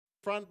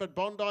front, but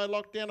Bondi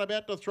Lockdown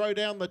about to throw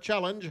down the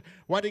challenge.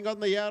 Waiting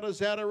on the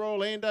outers, outer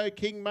Orlando,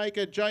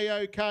 Kingmaker,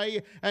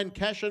 JOK, and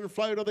Cash and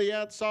Flow to the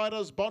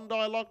outsiders. Bondi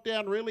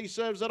Lockdown really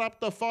serves it up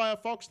to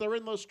Firefox. They're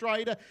in the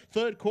straight.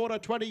 Third quarter,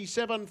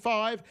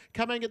 27.5.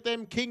 Coming at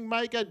them,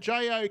 Kingmaker,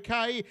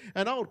 JOK,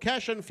 and old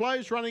Cash and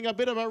Flow's running a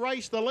bit of a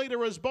race. The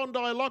leader is Bondi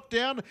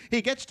Lockdown.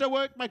 He gets to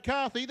work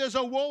McCarthy. There's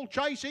a wall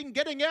chasing.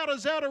 Getting out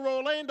is outer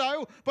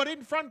Orlando, but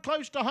in front,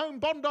 close to home,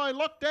 Bondi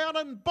Lockdown,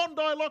 and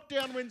Bondi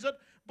Lockdown wins it.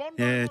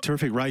 Yeah,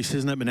 terrific race,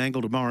 isn't it?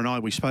 Menangle tomorrow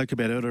night. We spoke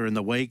about earlier in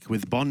the week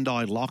with Bondi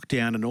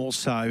Lockdown and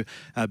also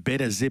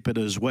Better Zip It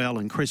as well.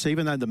 And Chris,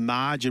 even though the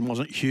margin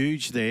wasn't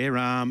huge there,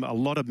 a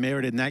lot of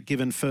merit in that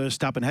given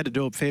first up and had to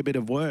do a fair bit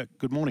of work.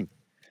 Good morning.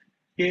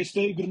 Yeah,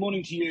 Steve, good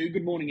morning to you.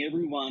 Good morning,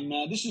 everyone.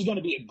 This is going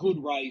to be a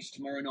good race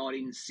tomorrow night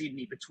in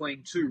Sydney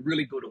between two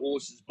really good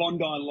horses.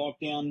 Bondi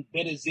Lockdown,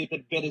 Better Zip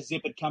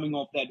It coming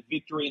off that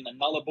victory in the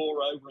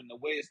Nullarbor over in the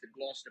west at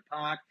Gloucester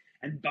Park.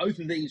 And both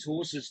of these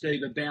horses,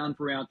 Steve, are bound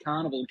for our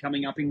carnival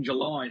coming up in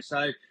July.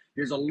 So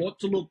there's a lot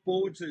to look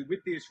forward to with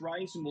this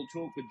race, and we'll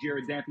talk with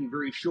Gerard Daffy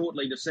very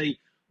shortly to see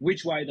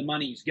which way the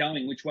money's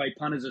going, which way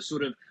punters are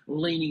sort of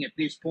leaning at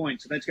this point.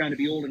 So that's going to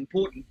be all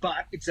important.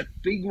 But it's a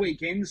big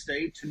weekend,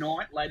 Steve,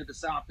 tonight, later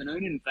this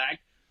afternoon, in fact,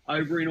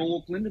 over in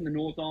Auckland in the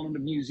North Island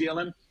of New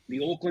Zealand.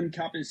 The Auckland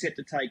Cup is set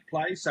to take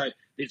place, so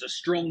there's a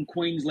strong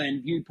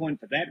Queensland viewpoint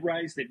for that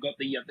race. They've got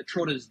the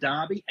Trotters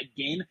Derby,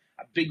 again,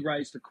 a big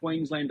race for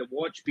Queensland to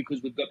watch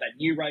because we've got that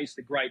new race,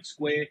 the Great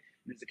Square, and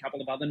there's a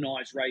couple of other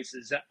nice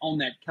races on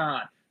that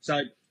card.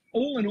 So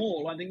all in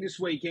all, I think this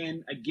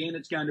weekend, again,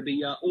 it's going to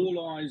be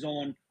all eyes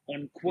on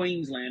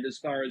Queensland as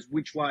far as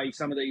which way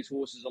some of these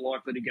horses are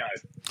likely to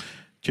go.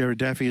 Gerard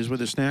Daffy is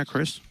with us now,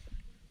 Chris.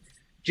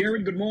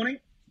 Gerard, good morning.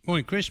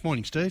 Morning, Chris.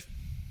 Morning, Steve.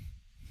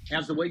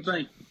 How's the week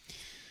been?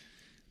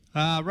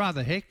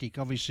 Rather hectic.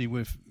 Obviously,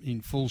 we're in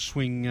full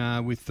swing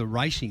with the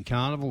racing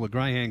carnival. The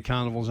Greyhound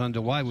Carnival's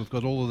underway. We've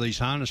got all of these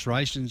harness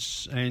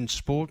races and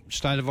sport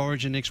State of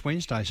Origin next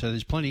Wednesday, so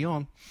there's plenty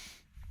on.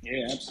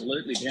 Yeah,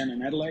 absolutely. Down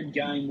in Adelaide,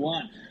 game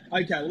one.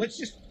 Okay, well, let's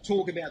just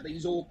talk about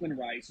these Auckland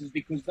races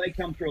because they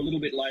come through a little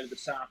bit later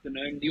this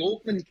afternoon. The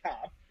Auckland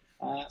Cup,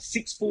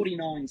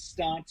 6:49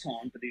 start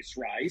time for this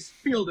race.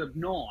 Field of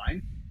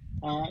 9.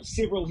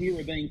 Several here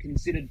are being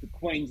considered for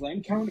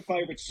Queensland. Current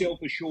favourite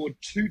Self Assured,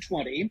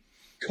 $2.20.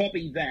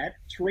 Copy that,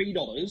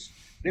 $3.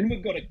 Then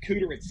we've got a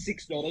Cooter at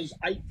 $6,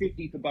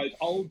 $8.50 for both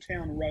Old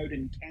Town Road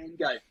and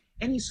Kango.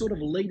 Any sort of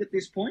lead at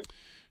this point?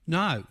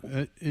 No,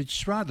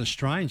 it's rather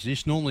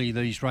strange. Normally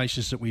these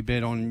races that we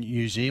bet on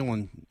New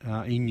Zealand,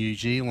 in New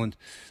Zealand,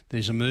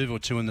 there's a move or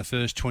two in the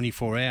first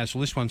 24 hours. Well,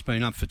 this one's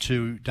been up for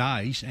 2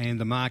 days, and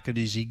the market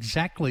is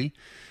exactly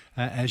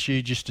as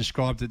you just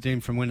described it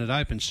then from when it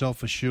opened.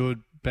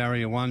 Self-Assured,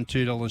 barrier 1,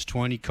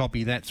 $2.20.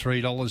 Copy that,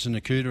 $3, and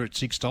a Cooter at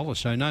 $6.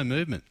 So no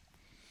movement.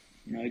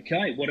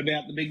 Okay, what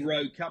about the Big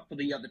Road Cup for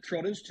the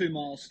Trotters? 2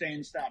 mile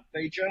stand-start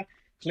feature.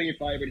 Clear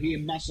favourite here,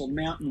 Muscle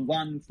Mountain,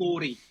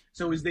 $1.40.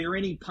 So is there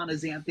any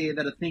punters out there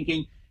that are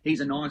thinking he's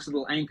a nice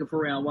little anchor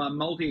for our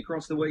multi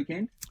across the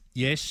weekend?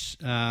 Yes,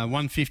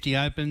 150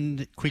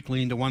 opened,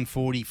 quickly into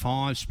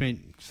 145,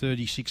 spent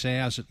 36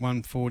 hours at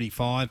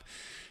 145,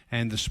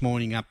 and this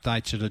morning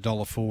updates at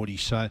 $1.40.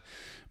 So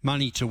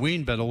money to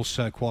win, but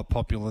also quite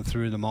popular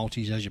through the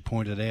multis, as you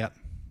pointed out.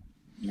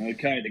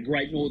 Okay, the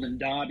Great Northern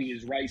Derby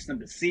is race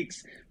number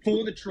 6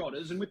 for the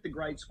Trotters, and with the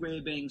Great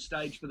Square being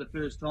staged for the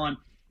first time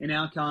in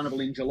our carnival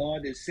in July,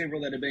 there's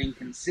several that are being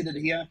considered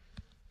here.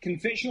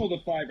 Confessional, the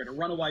favourite, a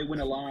runaway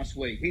winner last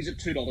week. He's at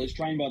 $2,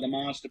 trained by the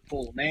master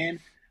Paul Mann.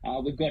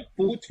 We've got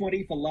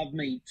 $4.20 for Love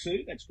Me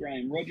Too. That's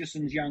Graham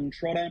Rogerson's young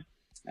trotter.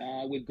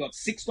 We've got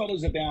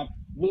 $6 about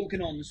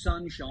Walking on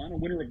Sunshine, a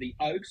winner of the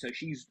Oak, so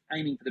she's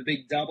aiming for the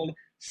big double.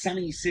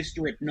 Sunny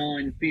Sister at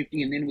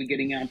 $9.50, and then we're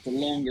getting out to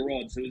longer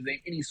odds. So is there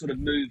any sort of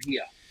move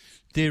here?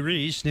 There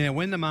is. Now,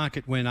 when the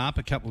market went up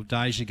a couple of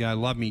days ago,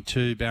 Love Me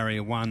Too,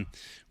 barrier 1,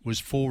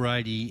 was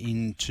 $4.80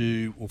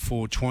 into, or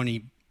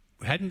 $4.20.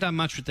 Hadn't done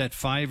much with that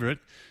favourite,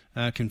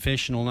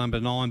 Confessional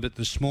number 9, but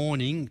this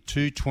morning,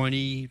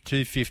 $2.20,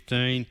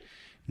 $2.15,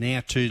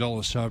 now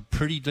 $2. So a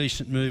pretty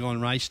decent move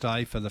on race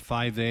day for the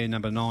fave there,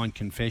 number 9,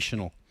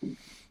 Confessional.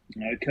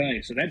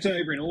 Okay, so that's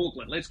over in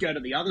Auckland. Let's go to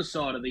the other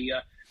side of the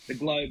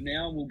globe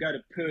now. We'll go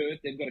to Perth.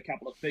 They've got a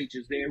couple of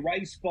features there.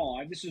 Race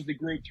 5, this is the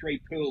Group 3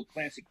 Pearl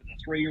Classic for the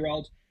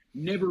 3-year-olds.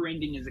 Never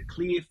Ending is a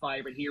clear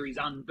favourite here. He's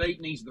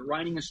unbeaten. He's the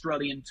reigning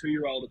Australian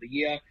 2-year-old of the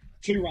year.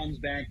 2 runs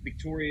back,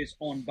 victorious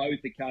on both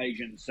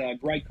occasions.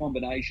 Great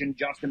combination.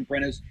 Justin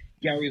Prentice,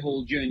 Gary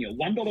Hall Jr.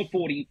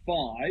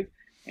 $1.45,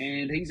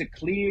 and he's a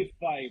clear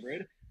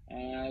favourite.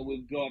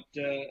 We've got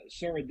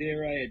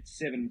Soradera at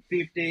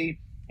 $7.50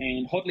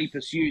 and Hotly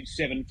Pursued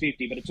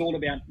 $7.50, but it's all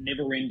about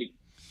Never Ending.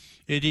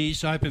 It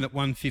is open at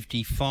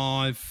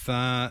 155.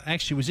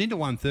 Actually, was into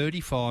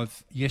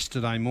 135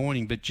 yesterday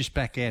morning, but just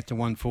back out to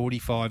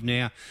 145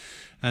 now.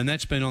 And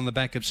that's been on the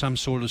back of some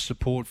sort of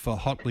support for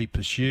Hotly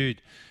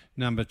Pursued,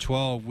 number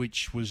 12,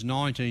 which was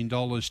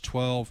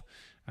 $19.12.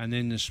 And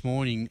then this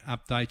morning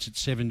updates at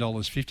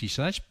 $7.50.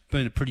 So that's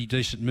been a pretty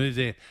decent move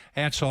there.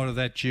 Outside of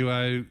that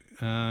duo,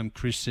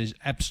 Chris, there's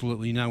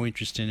absolutely no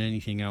interest in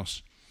anything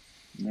else.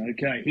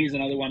 Okay, here's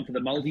another one for the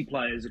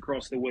multiplayers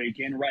across the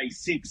weekend. Race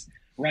 6,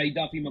 Ray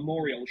Duffy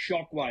Memorial,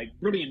 Shockwave,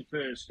 brilliant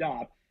first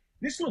up.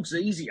 This looks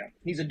easier.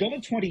 He's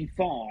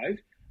 $1.25.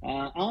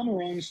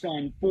 Armour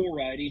Einstein,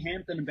 $4.80.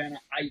 Hampton and Banner,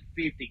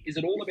 $8.50. Is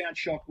it all about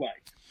Shockwave?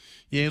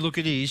 Yeah, look,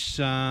 it is.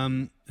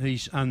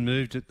 He's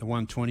unmoved at the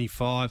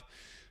 125.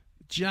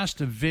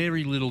 Just a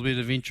very little bit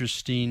of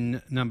interest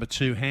in number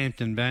 2,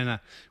 Hampton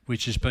Banner,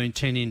 which has been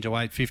 10 into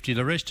 8.50.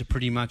 The rest are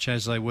pretty much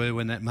as they were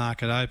when that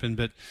market opened.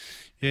 But,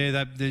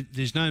 yeah,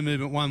 there's no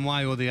movement one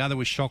way or the other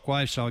with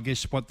Shockwave. So I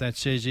guess what that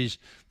says is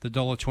the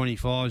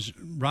 $1.25 is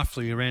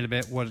roughly around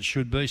about what it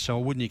should be. So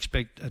I wouldn't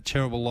expect a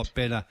terrible lot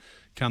better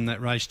come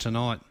that race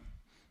tonight.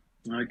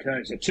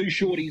 Okay, so 2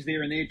 shorties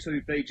there and there,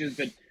 2 features,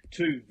 but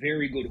 2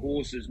 very good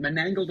horses.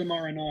 Menangle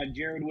tomorrow night,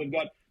 Gerard. We've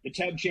got the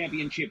Tab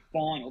Championship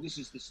final. This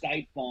is the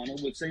state final.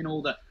 We've seen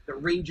all the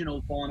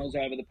regional finals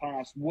over the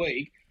past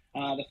week.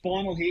 The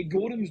final here,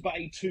 Gordon's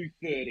Bay,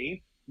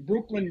 $2.30.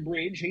 Brooklyn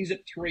Bridge, he's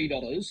at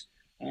 $3.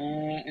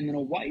 And then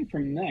away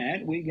from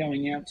that, we're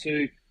going out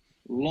to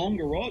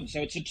longer odds.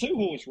 So it's a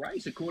 2-horse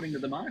race, according to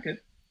the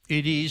market.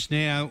 It is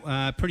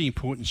now. Pretty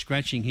important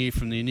scratching here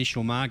from the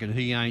initial market.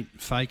 He Ain't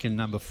Faking,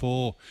 number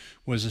 4,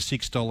 was a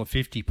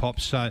 $6.50 pop.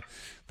 So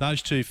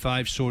those 2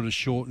 faves sort of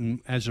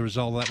shorten as a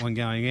result of that one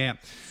going out.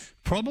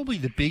 Probably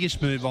the biggest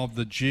move of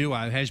the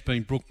duo has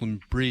been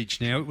Brooklyn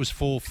Bridge. Now, it was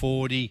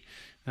 $4.40,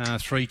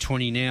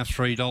 $3.20 now,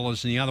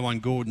 $3. And the other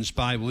one, Gordon's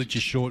Bay, well, it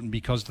just shortened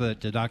because of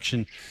that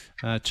deduction,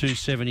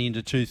 $2.70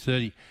 into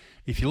 $2.30.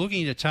 If you're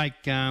looking to take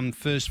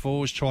first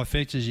fours,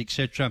 trifectas,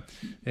 etc.,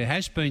 there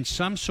has been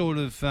some sort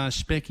of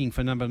specking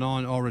for number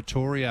 9,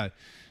 Oratoria,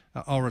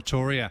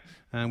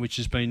 which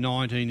has been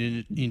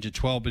 19 into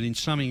 12. But in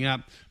summing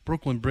up,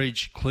 Brooklyn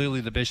Bridge,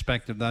 clearly the best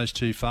backed of those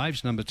 2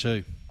 faves, number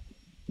 2.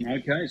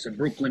 Okay, so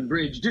Brooklyn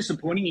Bridge.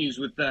 Disappointing news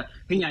with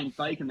He Ain't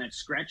Faking, that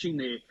scratching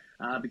there,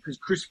 because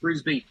Chris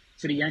Frisbee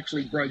said he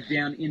actually broke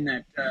down in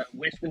that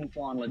Western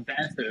final at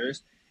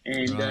Bathurst.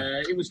 And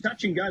Right. It was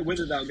touch and go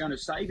whether they were going to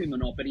save him or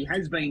not, but he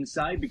has been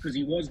saved because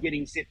he was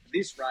getting set for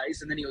this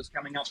race and then he was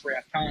coming up for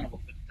our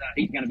carnival. But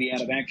he's going to be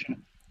out of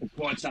action for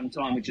quite some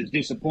time, which is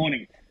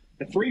disappointing.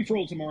 The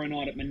free-for-all tomorrow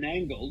night at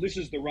Menangle, this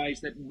is the race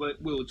that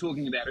we were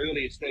talking about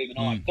earlier, Steve and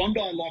I. Bondi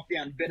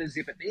Lockdown, Better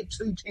Zip It. They're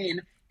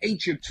 210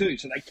 each of 2,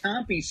 so they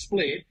can't be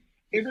split.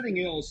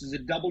 Everything else is a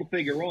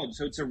double-figure odds,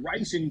 so it's a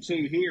race in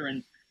 2 here,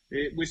 and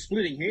we're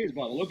splitting hairs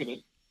by the look of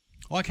it.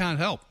 I can't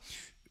help.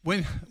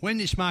 When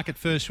this market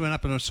first went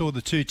up and I saw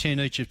the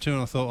 210 each of 2,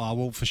 and I thought, oh,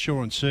 well, for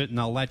sure and certain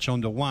they'll latch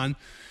onto one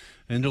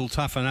and it'll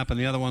toughen up and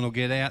the other one will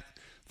get out.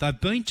 They've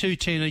been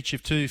 210 each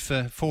of 2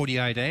 for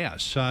 48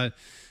 hours, so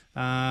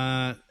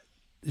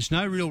there's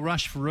no real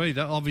rush for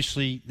either.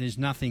 Obviously, there's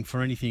nothing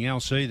for anything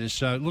else either,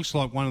 so it looks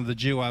like one of the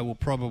duo will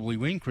probably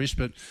win, Chris,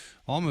 but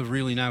I'm of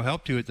really no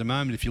help to you at the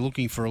moment if you're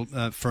looking for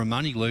a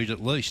money lead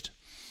at least.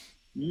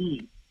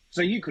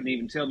 So you couldn't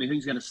even tell me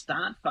who's going to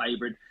start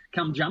favourite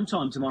come jump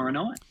time tomorrow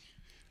night?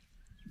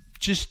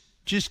 Just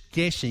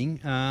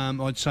guessing,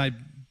 I'd say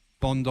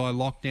Bondi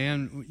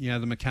Lockdown,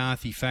 the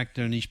McCarthy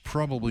factor, and he's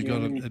probably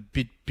got a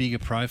bit bigger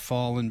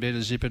profile and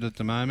Better Zip It at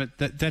the moment.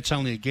 That's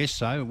only a guess,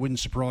 though. It wouldn't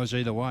surprise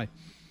either way.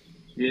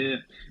 Yeah,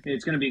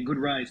 it's going to be a good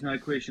race, no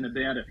question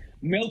about it.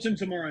 Melton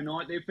tomorrow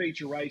night, their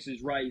feature race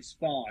is race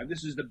 5.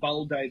 This is the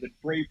Bold David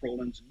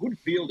Free-for-all, and it's a good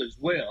field as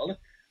well.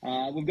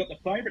 We've got the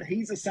favourite,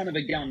 He's a Son of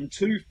a Gun,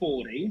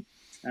 $2.40.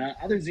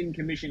 Others in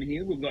commission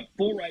here, we've got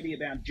 $4.80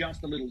 about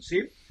Just a Little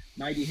Sip.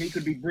 Maybe he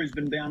could be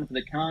Brisbane bound for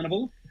the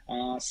carnival.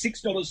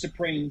 $6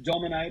 Supreme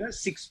Dominator,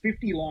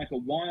 $6.50 Like a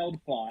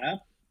Wildfire.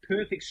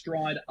 Perfect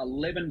Stride,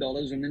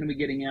 $11, and then we're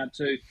getting out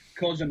to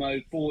Cosimo,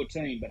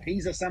 $14. But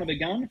He's a Son of a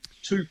Gun,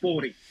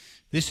 $2.40.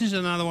 This is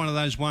another one of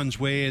those ones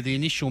where the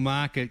initial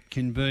market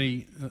can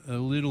be a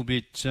little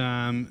bit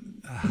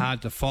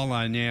hard to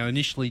follow. Now,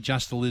 initially,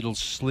 Just a Little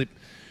Slip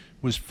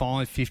was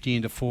 $5.50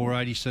 into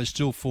 $4.80, so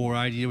still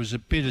 $4.80. There was a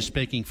bit of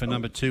specking for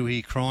number 2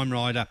 here, Crime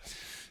Rider,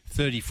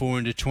 $34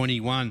 into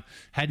 $21.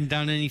 Hadn't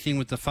done anything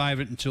with the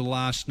favourite until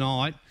last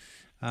night.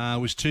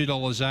 Was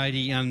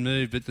 $2.80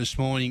 unmoved, but this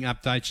morning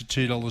updates at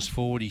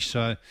 $2.40.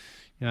 So,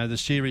 the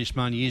serious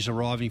money is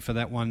arriving for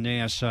that one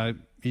now. So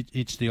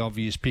it's the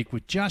obvious pick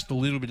with just a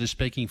little bit of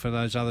specking for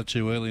those other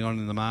 2 early on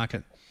in the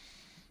market.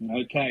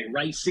 Okay,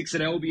 race 6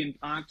 at Albion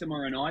Park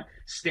tomorrow night.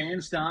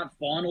 Stand start,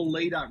 final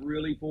lead-up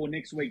really for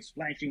next week's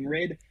Flashing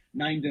Red,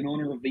 named in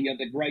honour of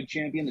the great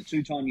champion, the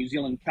 2-time New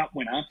Zealand Cup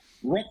winner.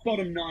 Rock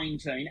Bottom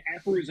 19,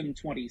 Aphorism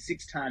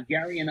 26,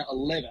 Targaryen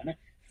 11,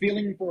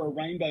 Feeling for a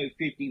Rainbow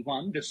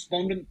 51,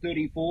 Despondent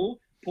 34,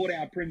 Port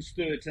Our Prince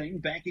 13,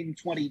 back in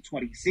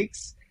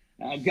 2026.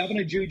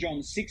 Governor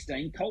Jujon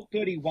 16, Colt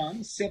 31,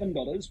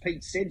 $7,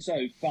 Pete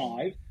Sedso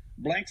 5,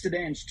 Black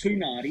Sedans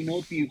 290,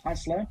 Northview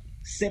Hustler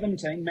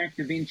 17, Mac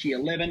Da Vinci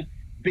 11,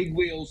 Big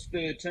Wheels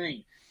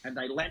 13. Have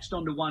they latched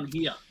onto one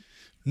here?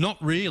 Not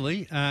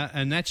really,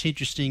 and that's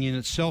interesting in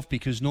itself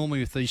because normally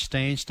with these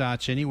stand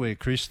starts anywhere,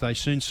 Chris, they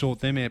soon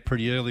sort them out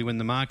pretty early when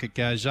the market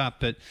goes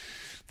up. But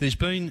There's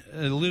been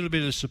a little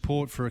bit of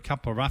support for a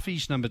couple of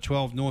roughies. Number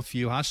 12,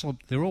 Northview Hustler.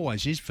 There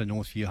always is for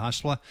Northview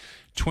Hustler.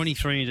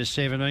 23 into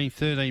 17,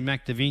 13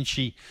 Mac Da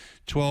Vinci,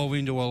 12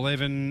 into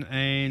 11,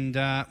 and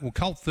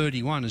Colt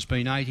 31 has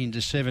been 8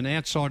 into 7.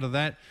 Outside of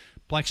that,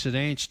 Black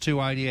Sedans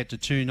 280 out to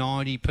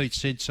 290. Pete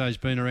Sedso's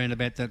been around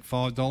about that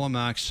 $5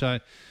 mark. So,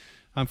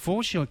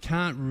 unfortunately, I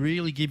can't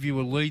really give you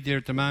a lead there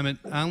at the moment,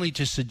 only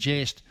to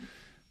suggest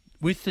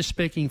with the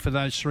specking for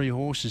those three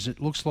horses, it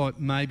looks like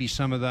maybe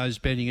some of those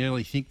betting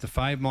early think the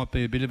fave might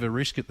be a bit of a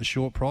risk at the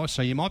short price.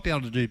 So you might be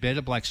able to do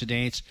better, Black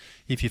Sedans,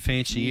 if you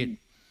fancy it.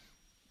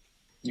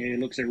 Yeah, it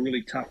looks a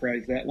really tough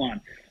race, that one.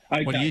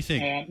 Okay, what do you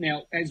think?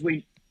 Now, as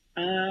we...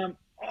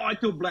 I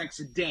thought Black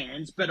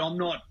Sedans, but I'm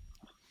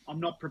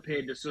not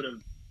prepared to sort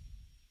of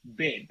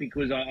bet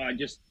because I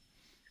just...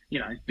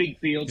 big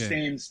field,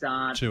 stand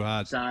start. Too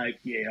hard. So,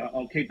 yeah,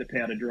 I'll keep the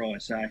powder dry.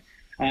 So,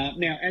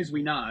 now, as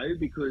we know,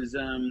 because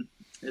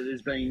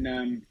there's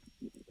been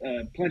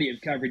plenty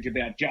of coverage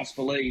about Just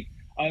Believe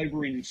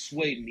over in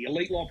Sweden. The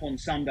Elite Lop on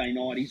Sunday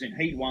night, he's in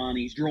Heat 1,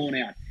 he's drawn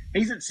out.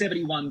 He's at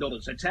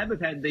 $71. So Tab have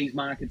had these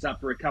markets up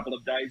for a couple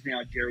of days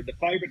now, Gerard. The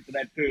favourite for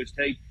that first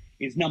heat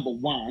is number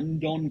 1,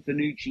 Don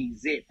Fanucci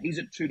Zep. He's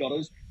at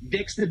 $2.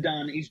 Dexter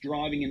Dunn is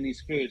driving in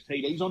this first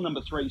heat. He's on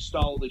number 3,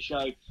 Stole the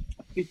Show,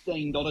 a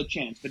 $15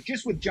 chance. But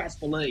just with Just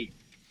Believe,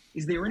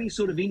 is there any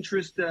sort of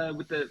interest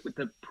with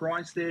the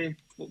price there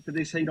for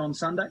this heat on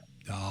Sunday?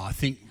 Oh, I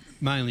think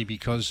mainly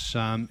because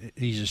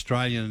he's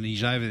Australian and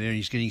he's over there and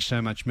he's getting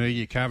so much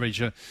media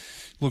coverage.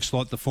 Looks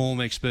like the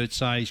form experts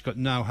say he's got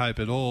no hope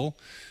at all.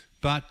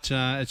 But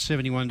at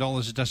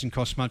 $71, it doesn't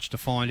cost much to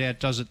find out,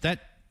 does it? That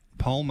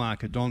pole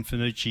marker, Don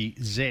Fanucci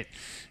Zet,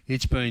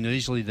 it's been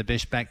easily the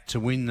best back to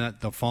win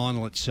the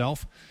final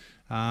itself.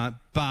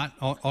 But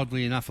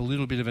oddly enough, a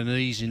little bit of an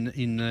ease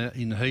in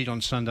the heat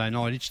on Sunday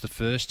night. It's the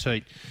first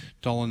heat,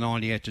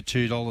 $1.90 out to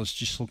 $2.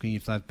 Just looking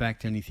if they've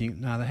backed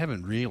anything. No, they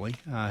haven't really.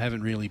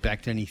 Haven't really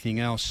backed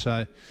anything else.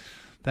 So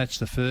that's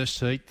the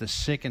first heat. The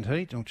second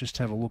heat, I'll just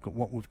have a look at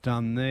what we've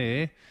done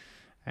there.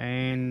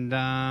 And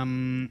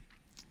no,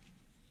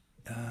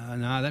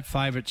 that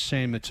favourite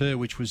San Mateo,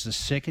 which was the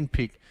second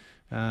pick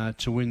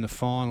to win the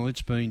final,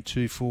 it's been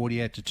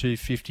 $2.40 out to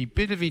 $2.50.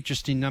 Bit of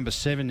interest in number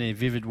 7 there,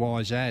 Vivid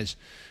Wise As,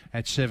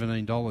 at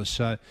 $17.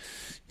 So, yeah,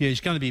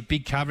 there's going to be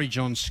big coverage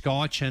on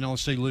Sky Channel. I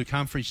see Luke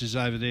Humphries is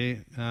over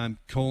there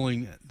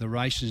calling the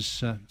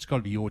races. It's got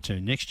to be your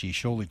turn next year,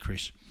 surely,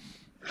 Chris.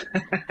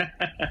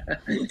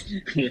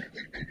 Yeah,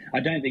 I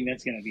don't think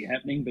that's going to be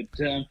happening, but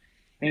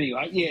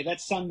anyway, yeah,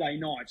 that's Sunday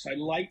night. So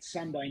late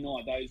Sunday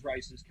night, those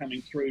races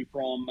coming through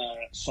from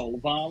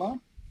Solvala.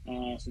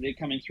 So they're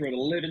coming through at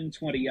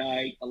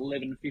 11:28,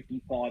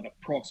 11:55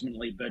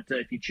 approximately. But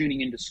if you're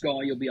tuning into Sky,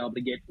 you'll be able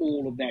to get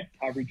all of that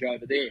coverage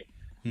over there.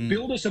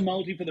 Build us a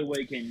multi for the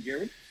weekend,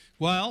 Gerard.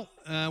 Well,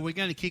 we're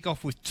going to kick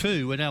off with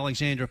 2 at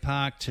Alexandra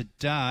Park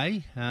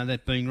today.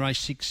 That being race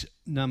 6,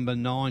 number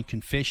 9,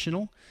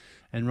 Confessional,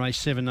 and race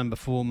 7, number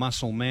 4,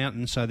 Muscle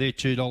Mountain. So they're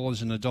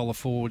 $2 and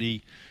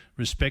 $1.40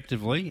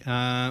 respectively.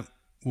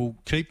 We'll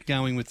keep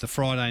going with the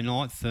Friday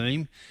night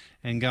theme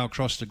and go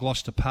across to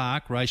Gloucester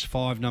Park, race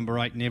 5, number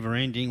 8, Never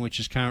Ending, which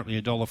is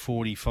currently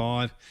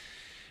 $1.45.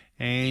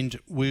 And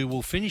we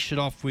will finish it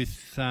off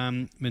with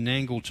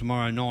Menangle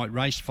tomorrow night,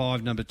 race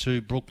 5, number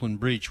 2, Brooklyn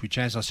Bridge, which,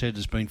 as I said,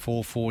 has been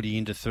 $4.40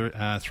 into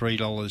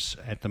 $3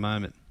 at the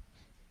moment.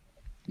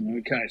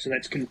 Okay, so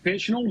that's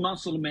Confessional,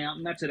 Muscle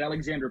Mountain. That's at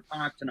Alexandra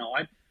Park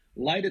tonight.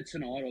 Later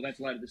tonight, or that's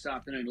later this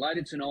afternoon,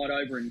 later tonight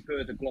over in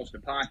Perth at Gloucester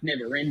Park,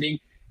 Never Ending.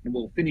 And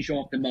we'll finish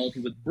off the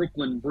multi with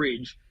Brooklyn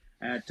Bridge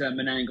at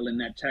Menangle in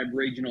that Tab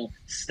Regional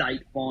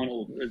State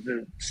Final.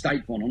 The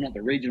State Final, not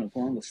the Regional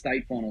Final, the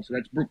State Final. So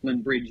that's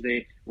Brooklyn Bridge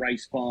there,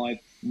 race 5,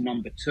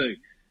 number 2.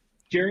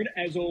 Gerard,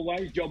 as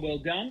always, job well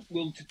done.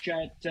 We'll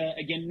chat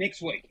again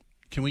next week.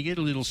 Can we get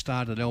a little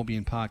start at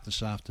Albion Park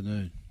this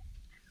afternoon?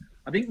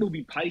 I think we'll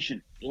be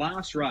patient.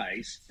 Last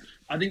race,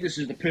 I think this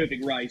is the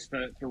perfect race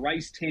for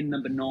race 10,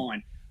 number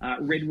 9,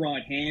 Red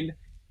Right Hand.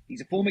 He's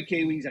a former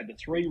Kiwi. He's had the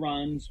 3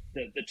 runs.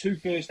 The 2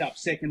 first up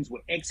seconds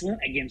were excellent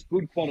against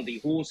good quality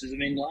horses.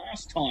 And then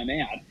last time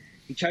out,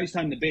 he chased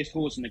home the best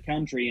horse in the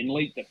country and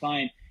leaped to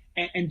fame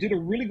and did a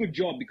really good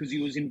job because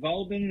he was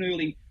involved in an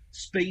early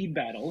speed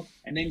battle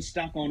and then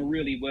stuck on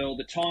really well.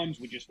 The times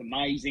were just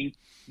amazing.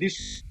 This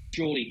is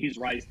surely his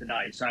race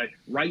today. So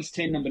race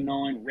 10, number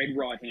 9, Red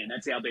Right Hand.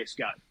 That's our best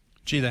go.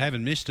 Gee, they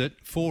haven't missed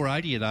it.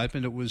 $4.80 it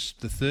opened. It was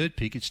the third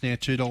pick. It's now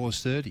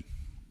 $2.30.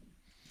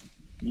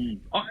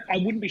 I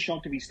wouldn't be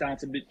shocked if he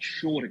starts a bit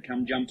shorter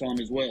come jump time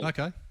as well.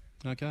 Okay.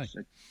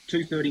 So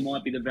 $2.30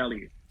 might be the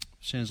value.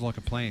 Sounds like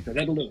a plan. So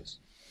that'll do us.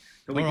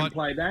 So we All can right.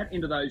 play that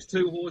into those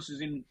 2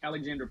 horses in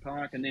Alexandra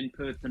Park and then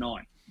Perth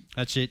tonight.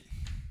 That's it.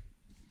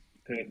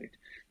 Perfect.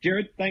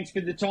 Gerard, thanks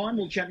for the time.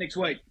 We'll chat next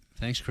week.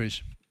 Thanks,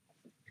 Chris.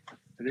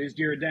 So there's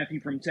Gerard Daffy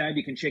from TAB.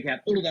 You can check out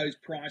all of those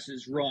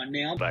prices right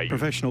now.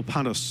 Professional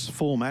punters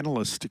form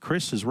analyst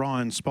Chris is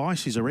Ryan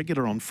Spice. He's a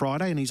regular on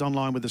Friday and he's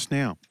online with us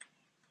now.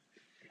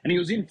 And he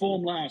was in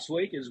form last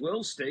week as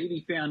well, Steve.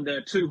 He found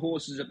 2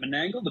 horses at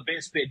Menangle. The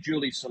best bet,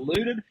 Julie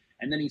Saluted,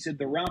 And then he said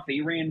the rough.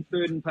 He ran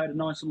third and paid a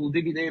nice little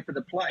divvy there for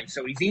the play.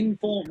 So he's in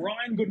form.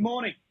 Ryan, good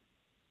morning.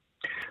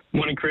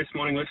 Morning, Chris.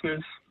 Morning,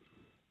 listeners.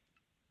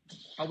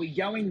 Are we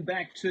going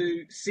back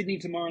to Sydney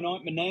tomorrow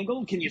night,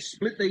 Menangle? Can you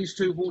split these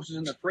two horses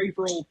in the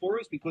free-for-all for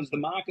us? Because the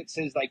market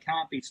says they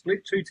can't be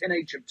split. 2.10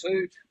 each of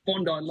two.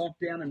 Bondi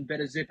Lockdown and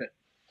Better Zip It.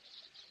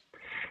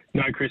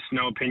 No, Chris,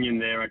 no opinion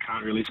there. I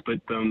can't really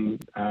split them.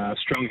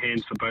 Strong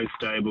hands for both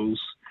stables,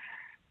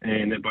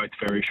 and they're both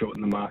very short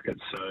in the market.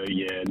 So,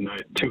 yeah, no,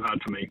 too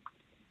hard for me.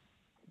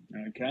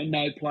 Okay,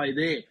 no play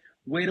there.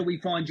 Where do we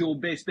find your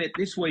best bet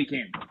this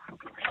weekend?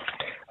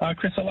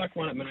 Chris, I like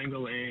one at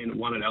Menangle and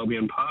one at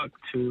Albion Park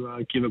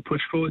to give a push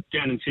for.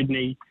 Down in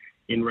Sydney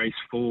in race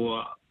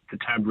 4, the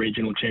TAB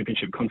Regional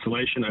Championship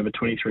Consolation over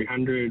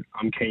 2,300.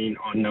 I'm keen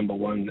on number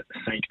 1,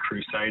 Saint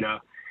Crusader.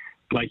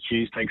 Blake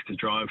Hughes takes the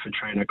drive for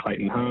trainer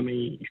Clayton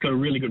Harmey. He's got a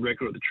really good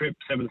record at the trip,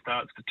 7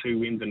 starts for 2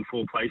 wins and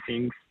 4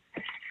 placings.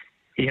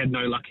 He had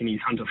no luck in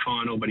his Hunter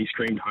final, but he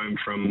streamed home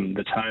from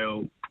the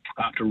tail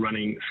after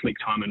running slick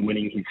time and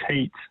winning his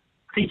heat.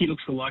 I think he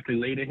looks the likely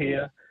leader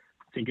here.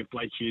 I think if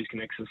Blake Hughes can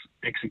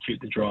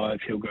execute the drive,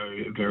 he'll go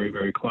very,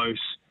 very close.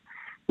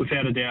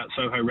 Without a doubt,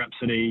 Soho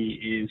Rhapsody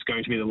is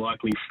going to be the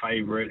likely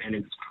favourite and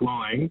is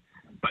flying,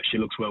 but she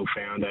looks well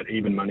found at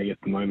even money at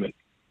the moment.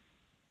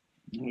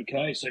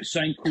 Okay, so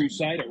Saint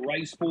Crusader,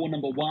 race 4,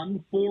 number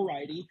 1,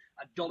 $4.80,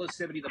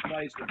 $1.70 the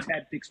plays with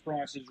tab fixed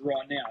prices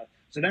right now.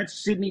 So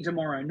that's Sydney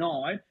tomorrow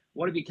night.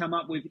 What have you come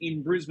up with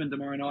in Brisbane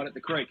tomorrow night at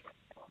the Creek?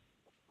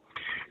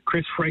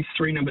 Chris, race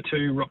 3, number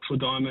 2, Rocks or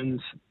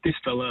Diamonds. This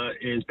fella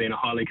has been a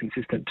highly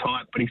consistent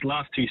type, but his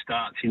last 2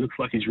 starts, he looks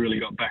like he's really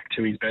got back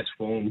to his best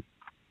form.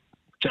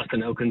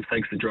 Justin Elkins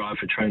takes the drive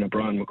for trainer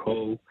Brian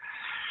McCall.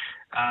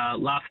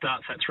 Last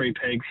starts at 3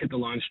 pegs, hit the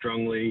line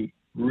strongly,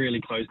 really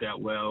closed out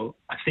well.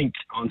 I think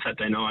on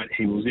Saturday night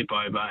he will zip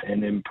over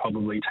and then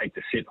probably take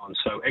the sit on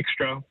So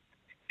Extra.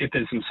 If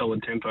there's some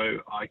solid tempo,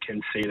 I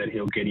can see that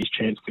he'll get his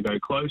chance to go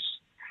close.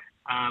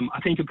 I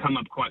think he'll come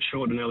up quite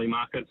short in early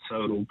market,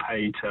 so it'll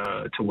pay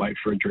to wait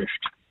for a drift.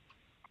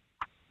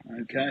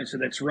 Okay, so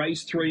that's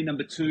race 3,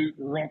 number 2,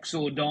 Rocks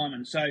or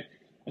Diamonds. So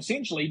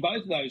essentially,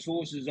 both of those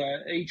horses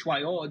are each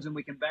way odds, and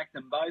we can back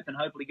them both and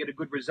hopefully get a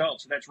good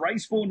result. So that's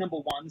race 4, number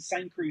 1,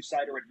 Saint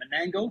Crusader at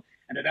Menangle,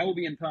 and at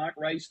Albion Park,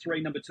 race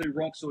 3, number 2,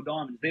 Rocks or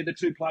Diamonds. They're the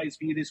 2 plays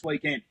for you this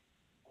weekend.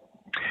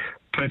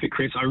 Perfect,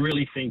 Chris. I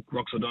really think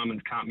Rocks or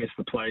Diamonds can't miss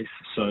the place,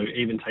 so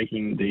even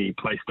taking the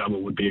place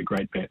double would be a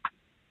great bet.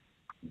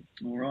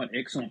 All right,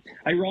 excellent.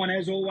 Hey, Ryan,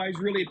 as always,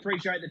 really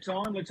appreciate the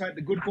time. Let's hope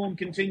the good form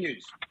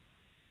continues.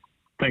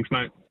 Thanks,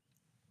 mate.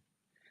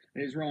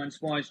 There's Ryan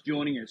Spice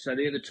joining us. So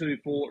they're the 2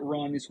 for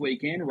Ryan this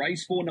weekend.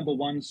 Race 4, number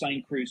 1,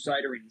 Saint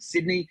Crusader in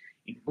Sydney.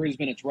 In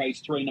Brisbane, it's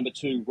race 3, number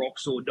 2,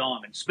 Rocks or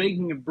Diamonds.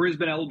 Speaking of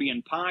Brisbane,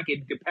 Albion Park,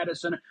 Edgar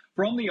Patterson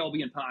from the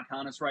Albion Park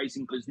Harness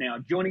Racing is now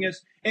joining us.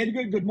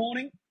 Edgar, good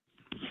morning.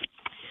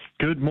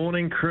 Good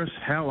morning, Chris.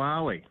 How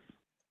are we?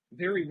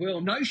 Very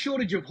well. No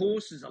shortage of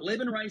horses.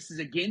 11 races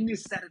again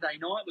this Saturday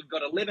night. We've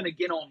got 11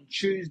 again on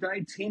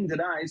Tuesday, 10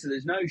 today, so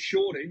there's no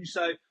shortage.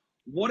 So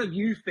what have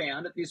you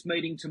found at this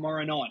meeting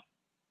tomorrow night?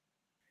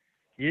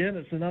 Yeah,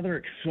 it's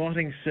another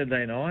exciting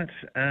Saturday night.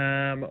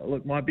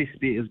 Look, my best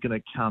bet is going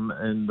to come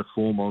in the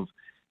form of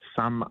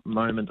Some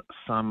Moment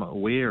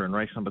Somewhere in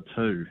race number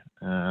 2,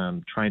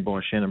 trained by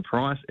Shannon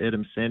Price,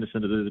 Adam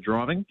Sanderson to do the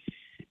driving.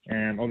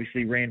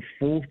 Obviously ran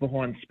 4th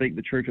behind Speak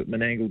the Truth at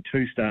Menangle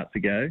 2 starts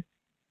ago.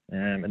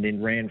 And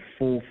then ran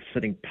 4th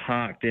sitting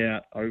parked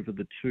out over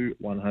the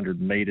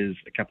 100 metres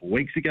a couple of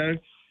weeks ago.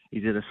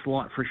 He's had a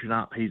slight freshen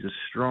up. He's a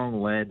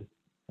strong lad.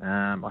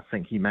 I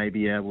think he may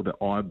be able to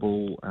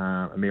eyeball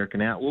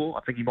American Outlaw.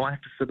 I think he might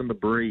have to sit in the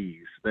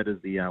breeze. That is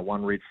the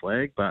one red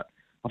flag. But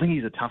I think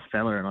he's a tough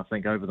fella, and I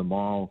think over the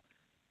mile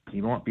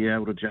he might be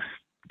able to just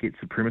get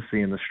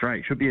supremacy in the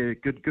straight. Should be a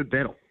good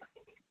battle.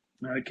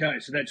 Okay,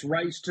 so that's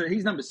race 2.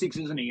 He's number 6,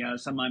 isn't he?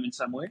 Some Moment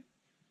Somewhere.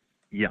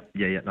 Yeah,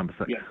 number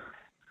 6. Yeah.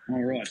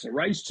 All right, so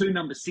race 2,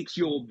 number 6,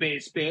 your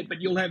best bet, but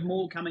you'll have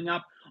more coming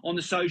up on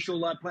the social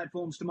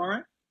platforms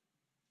tomorrow?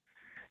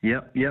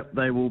 Yep,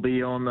 they will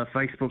be on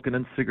Facebook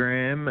and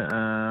Instagram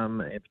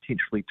and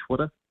potentially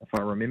Twitter, if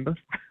I remember.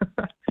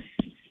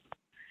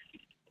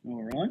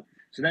 All right,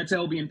 so that's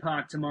Albion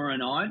Park tomorrow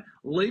night.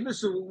 Leave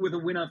us with a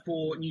winner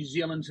for New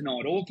Zealand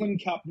tonight.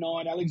 Auckland Cup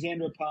night,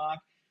 Alexandra Park.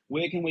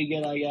 Where can we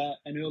get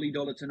an early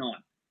dollar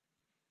tonight?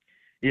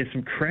 Yeah,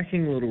 some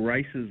cracking little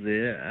races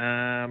there.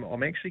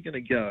 I'm actually going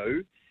to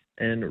go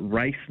in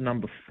race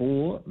number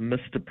 4,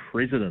 Mr.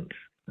 President.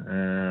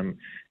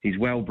 He's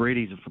well bred.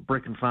 He's a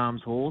Bricken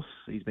Farms horse.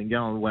 He's been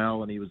going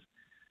well, and he was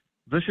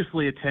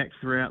viciously attacked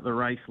throughout the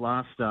race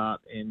last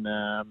start and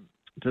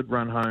did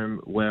run home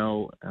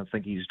well. I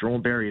think he's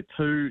drawn barrier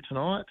 2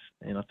 tonight,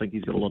 and I think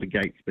he's got a lot of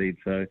gate speed.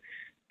 So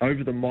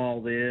over the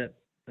mile there,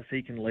 if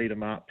he can lead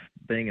him up,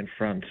 being in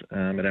front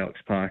at Alex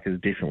Park is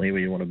definitely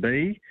where you want to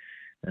be.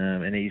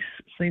 And he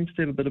seems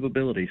to have a bit of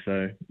ability.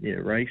 So, yeah,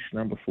 race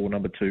number 4,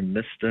 number 2,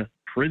 Mr.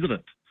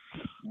 President.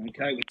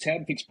 Okay, with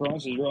tab fixed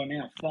prices right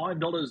now,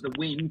 $5 the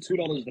win,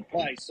 $2 the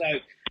play. So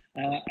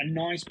A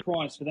nice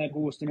price for that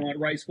horse tonight,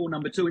 race 4,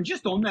 number 2. And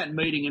just on that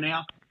meeting and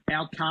our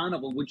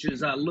carnival, which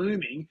is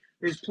looming,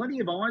 there's plenty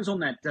of eyes on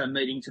that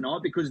meeting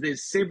tonight because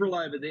there's several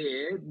over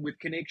there with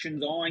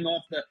connections eyeing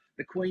off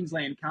the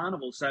Queensland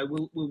Carnival. So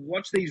we'll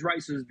watch these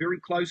races very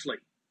closely.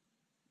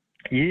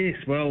 Yes,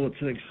 well,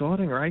 it's an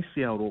exciting race,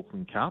 the Old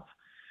Auckland Cup.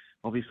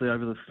 Obviously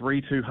over the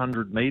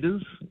 200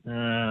 metres.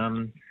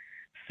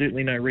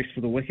 Certainly no rest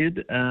for the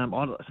wicked. I'm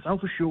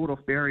self-assured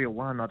off barrier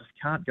 1. I just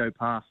can't go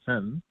past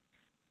him.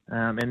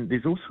 And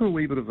there's also a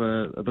wee bit of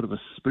a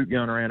spook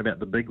going around about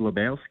the Big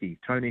Lebowski,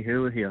 Tony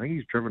Hurley here. I think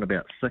he's driven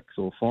about 6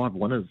 or 5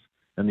 winners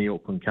in the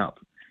Auckland Cup,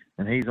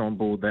 and he's on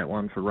board that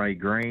one for Ray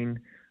Green.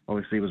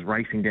 Obviously, he was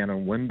racing down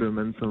in Wyndham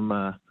in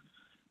some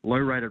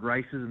low-rated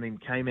races, and then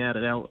came out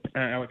at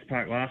Alex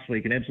Park last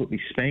week and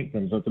absolutely spanked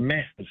them. So it's a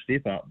massive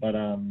step up. But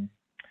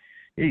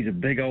he's a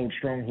big, old,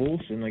 strong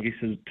horse, and I guess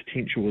his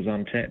potential was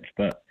untapped.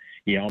 But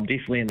yeah, I'm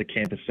definitely in the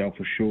camp of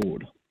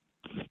self-assured.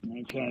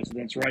 Okay, so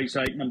that's race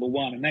 8, number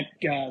 1. And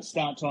that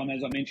start time,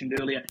 as I mentioned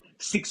earlier,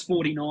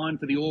 6:49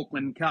 for the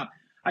Auckland Cup.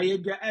 Hey,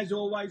 Edgar, as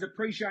always,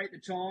 appreciate the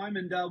time,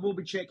 and we'll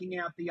be checking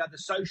out the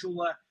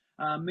social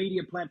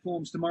media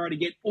platforms tomorrow to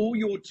get all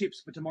your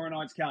tips for tomorrow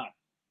night's card.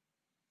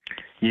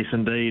 Yes,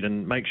 indeed,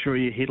 and make sure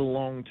you head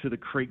along to the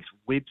Creek's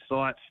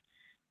website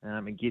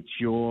and get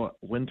your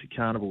Winter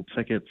Carnival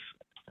tickets.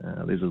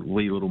 There's a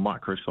wee little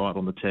microsite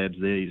on the tabs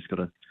there. You just got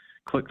to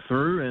click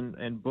through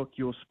and book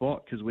your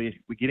spot because we're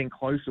getting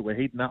closer. We're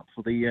heading up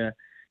for the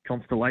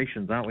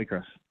constellations, aren't we,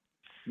 Chris?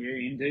 Yeah,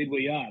 indeed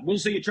we are. We'll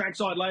see you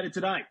trackside later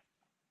today.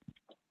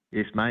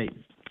 Yes, mate.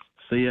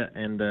 See ya,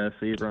 and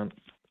see you, everyone.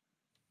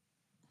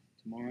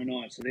 Tomorrow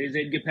night. So there's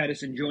Edgar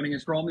Patterson joining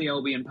us from the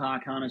Albion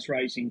Park Harness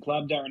Racing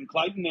Club. Darren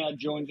Clayton now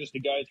joins us to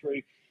go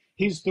through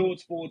his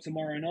thoughts for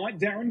tomorrow night.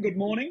 Darren, good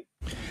morning.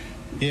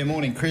 Yeah,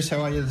 morning, Chris.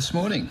 How are you this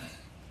morning?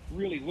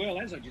 Really well,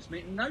 as I just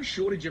mentioned. No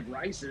shortage of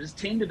races.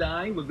 10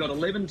 today. We've got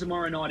 11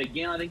 tomorrow night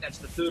again. I think that's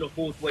the 3rd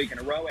or 4th week in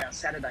a row. Our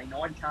Saturday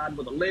night card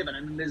with 11,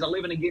 and there's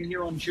 11 again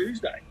here on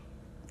Tuesday.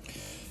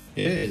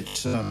 Yeah,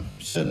 it's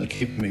certainly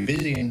keeping me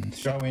busy, and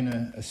throw in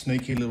a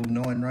sneaky little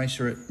 9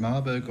 racer at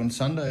Marburg on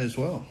Sunday as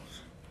well.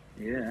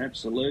 Yeah,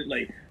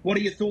 absolutely. What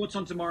are your thoughts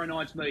on tomorrow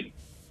night's meeting?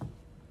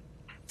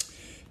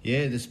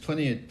 Yeah, there's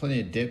plenty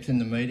of depth in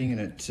the meeting,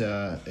 and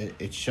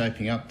it's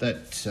shaping up.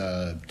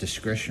 That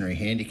discretionary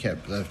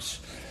handicap,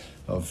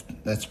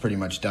 that's pretty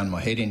much done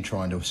my head in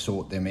trying to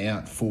sort them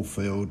out. Full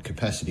field,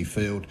 capacity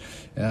field.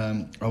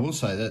 I will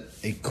say that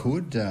it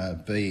could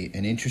be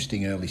an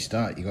interesting early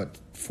start. You got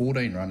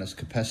 14 runners,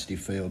 capacity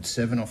field,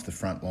 7 off the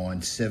front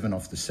line, 7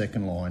 off the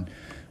second line,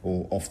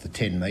 or off the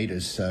 10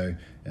 metres. So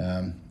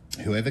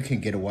whoever can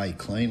get away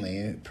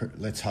cleanly,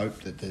 let's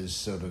hope that there's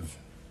sort of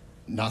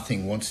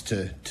nothing wants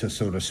to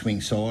sort of swing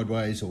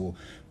sideways or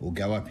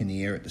go up in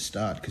the air at the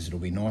start, because it'll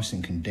be nice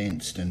and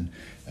condensed, and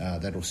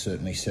that'll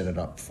certainly set it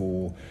up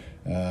for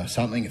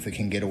something if it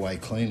can get away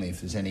cleanly,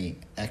 if there's any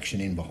action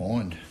in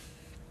behind.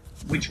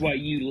 Which way are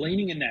you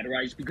leaning in that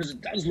race? Because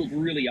it does look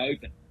really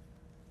open.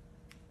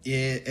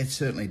 Yeah, it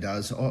certainly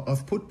does.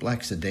 I've put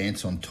Black's a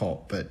Dance on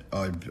top, but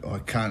I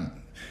can't.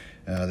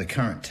 The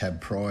current tab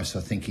price,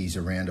 I think he's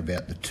around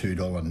about the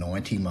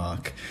 $2.90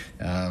 mark.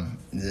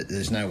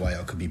 There's no way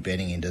I could be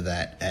betting into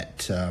that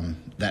at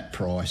that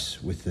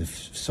price with the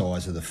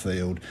size of the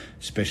field,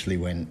 especially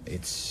when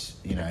it's,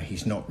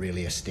 he's not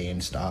really a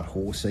stand-start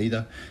horse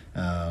either.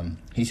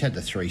 He's had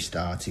the 3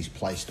 starts, he's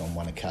placed on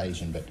 1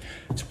 occasion, but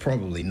it's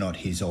probably not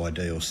his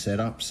ideal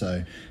setup.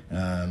 So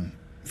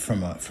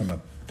from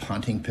a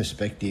punting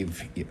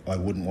perspective, I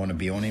wouldn't want to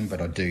be on him,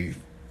 but I do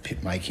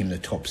make him the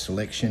top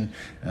selection.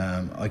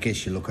 I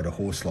guess you look at a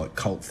horse like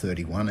Colt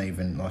 31,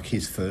 even like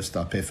his first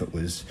up effort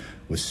was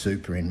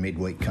super in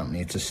midweek company.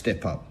 It's a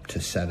step up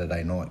to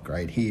Saturday night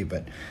grade here,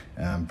 but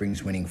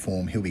brings winning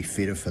form. He'll be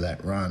fitter for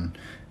that run.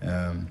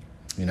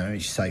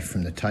 He's safe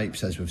from the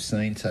tapes, as we've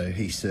seen, so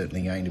he's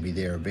certainly going to be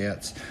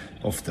thereabouts.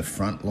 Off the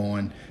front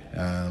line,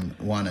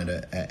 one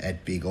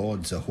at big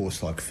odds, a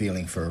horse like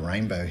Feeling for a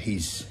Rainbow,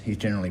 he's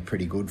generally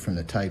pretty good from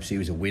the tapes. He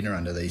was a winner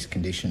under these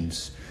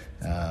conditions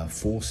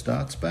 4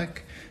 starts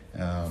back.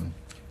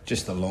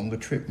 Just the longer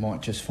trip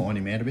might just find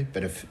him out a bit,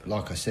 but if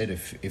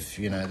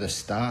the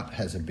start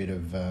has a bit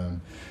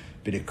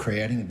of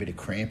crowding, a bit of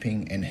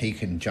cramping, and he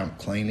can jump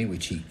cleanly,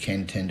 which he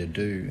can tend to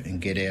do,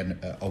 and get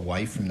out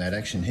away from that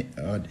action,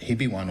 he'd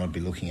be one I'd be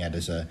looking at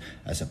as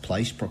a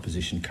place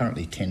proposition.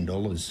 Currently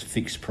 $10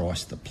 fixed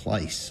price the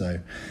place.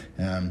 So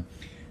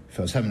if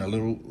I was having a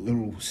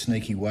little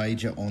sneaky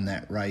wager on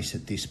that race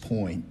at this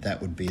point,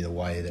 that would be the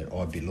way that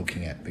I'd be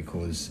looking at,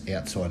 because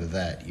outside of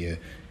that,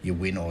 your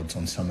win odds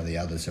on some of the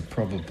others are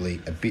probably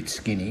a bit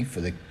skinny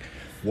for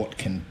what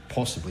can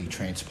possibly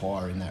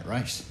transpire in that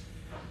race.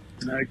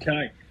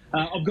 Okay.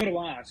 I've got to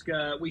ask,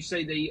 we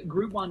see the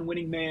Group 1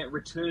 winning mare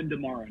return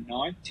tomorrow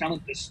night,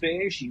 Talent to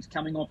Spare. She's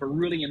coming off a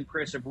really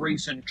impressive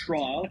recent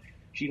trial.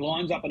 She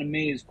lines up in a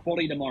mare's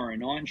quality tomorrow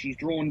night, and she's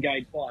drawn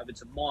gate 5.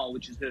 It's a mile,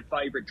 which is her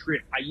favourite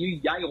trip. Are you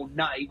yay or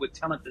nay with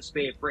Talent to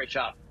Spare fresh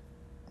up?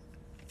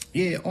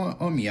 Yeah,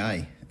 I'm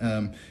yay.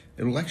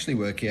 it'll actually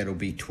work out. It'll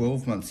be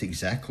 12 months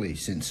exactly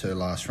since her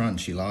last run.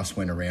 She last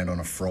went around on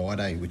a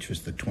Friday, which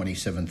was the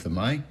 27th of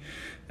May.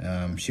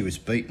 She was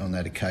beaten on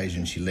that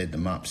occasion. She led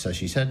them up. So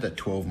she's had that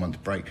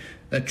 12-month break.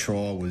 That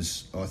trial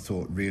was, I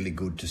thought, really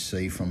good to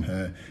see from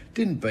her.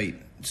 Didn't beat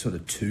sort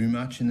of too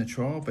much in the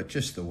trial, but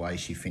just the way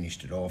she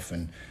finished it off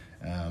and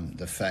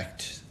the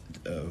fact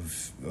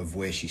of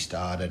where she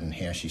started and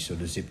how she sort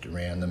of zipped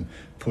around them,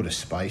 put a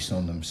space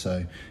on them.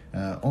 So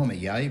I'm a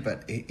yay,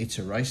 but it's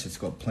a race that's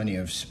got plenty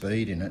of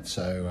speed in it.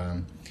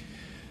 So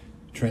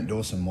Trent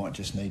Dawson might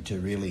just need to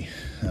really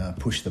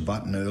push the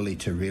button early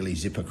to really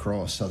zip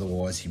across.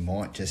 Otherwise, he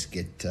might just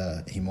get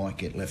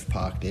left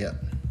parked out.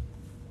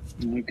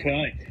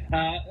 Okay.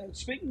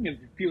 Speaking of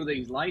a few of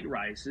these late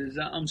races,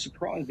 I'm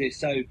surprised they're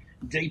so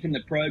deep in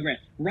the program.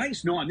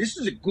 Race 9, this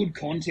is a good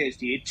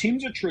contest here.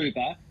 Tim's a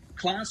trooper.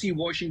 Classy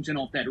Washington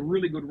off that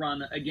really good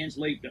run against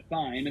Leap to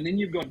Fame. And then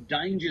you've got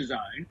Danger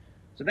Zone.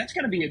 So that's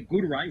going to be a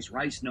good race,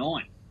 race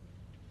 9.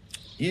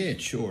 Yeah,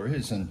 it sure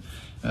is. And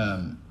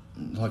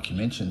like you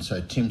mentioned,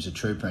 so Tim's a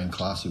trooper and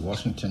Classy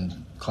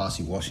Washington.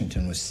 Classy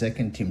Washington was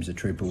second. Tim's a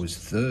trooper was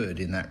third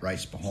in that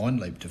race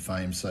behind Leap to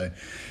Fame. So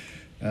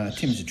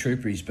Tim's a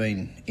trooper. He's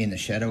been in the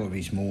shadow of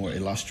his more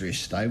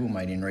illustrious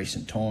stablemate in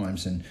recent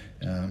times, and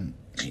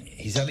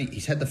he's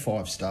had the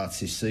 5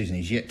 starts this season.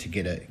 He's yet to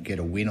get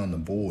a win on the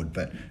board,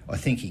 but I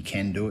think he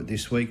can do it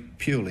this week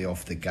purely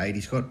off the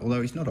gate.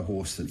 Although he's not a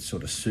horse that's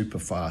sort of super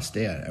fast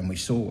out, and we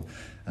saw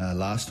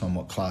last time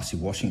what Classy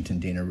Washington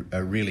did,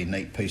 a really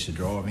neat piece of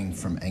driving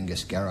from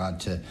Angus Gerard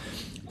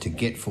to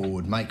get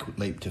forward, make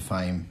Leap to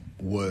Fame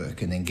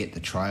work, and then get the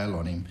trail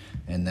on him,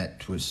 and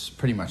that was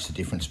pretty much the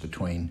difference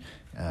between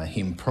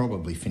him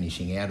probably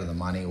finishing out of the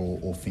money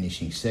or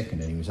finishing second,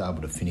 and he was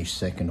able to finish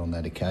second on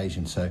that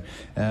occasion. So,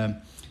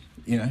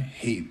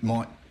 he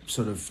might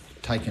sort of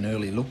take an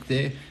early look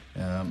there.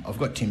 I've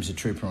got Tim's a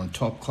trooper on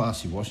top,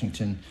 Classy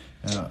Washington.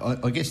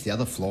 I guess the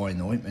other fly in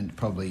the ointment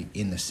probably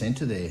in the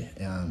centre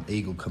there,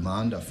 Eagle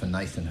Commander for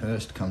Nathan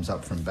Hurst comes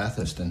up from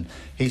Bathurst, and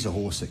he's a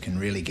horse that can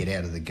really get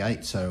out of the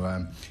gate.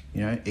 So,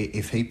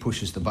 if he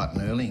pushes the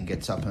button early and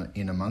gets up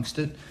in amongst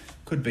it,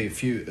 could be a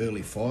few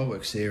early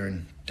fireworks there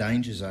in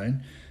Danger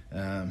Zone.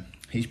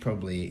 He's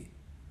probably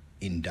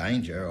in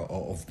danger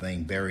of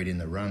being buried in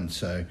the run.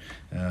 So,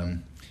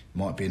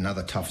 might be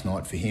another tough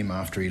night for him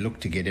after he looked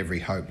to get every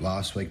hope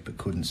last week but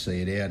couldn't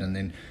see it out. And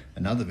then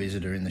another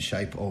visitor in the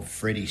shape of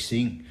Freddie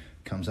Singh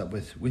comes up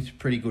with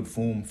pretty good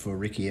form for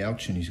Ricky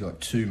Alchin. He's got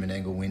 2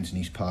 Menangle wins in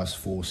his past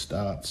 4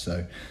 starts,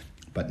 so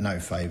but no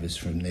favours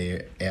from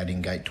there out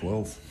in gate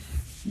 12.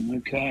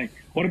 Okay.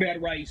 What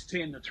about race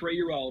 10, the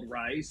 3-year-old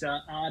race?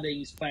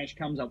 RD's Flash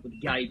comes up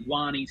with gate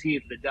 1. He's here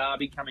for the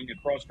Derby, coming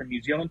across from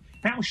New Zealand.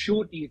 How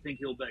short do you think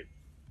he'll be?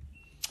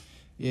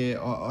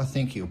 Yeah, I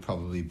think he'll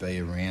probably be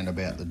around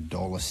about the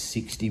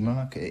 $1.60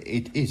 mark.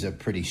 It is a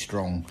pretty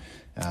strong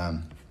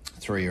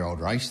 3-year-old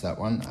race, that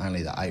one.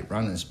 Only the 8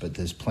 runners, but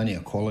there's plenty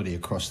of quality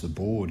across the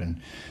board. And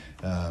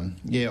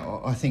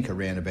I think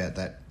around about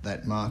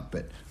that mark.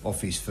 But off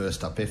his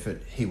first up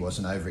effort, he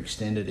wasn't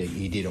overextended.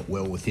 He did it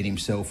well within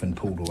himself and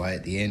pulled away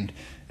at the end.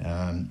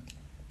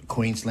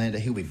 Queenslander,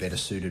 he'll be better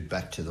suited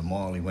back to the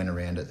mile. He went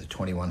around at the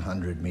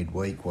 2100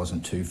 midweek,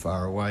 wasn't too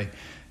far away.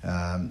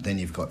 Then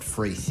you've got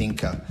Free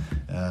Thinker.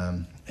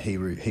 He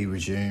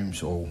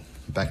resumes or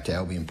back to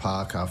Albion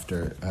Park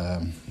after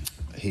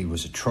he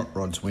was a Trot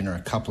Rods winner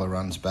a couple of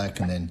runs back,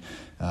 and then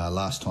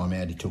last time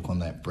out he took on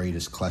that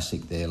Breeders'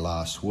 Classic there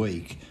last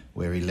week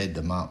where he led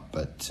them up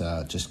but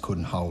just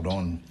couldn't hold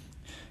on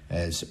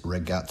as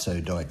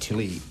Ragazzo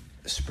Ditilli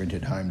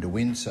sprinted home to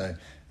win. So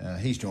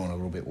he's drawn a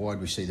little bit wide.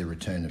 We see the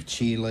return of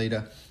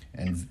Cheerleader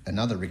and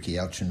another Ricky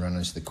Alchin runner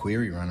is the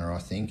Query runner, I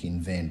think,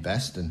 in Van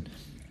Basten.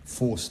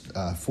 4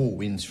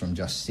 wins from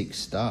just 6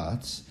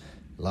 starts.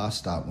 Last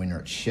start winner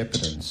at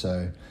Shepparton.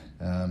 So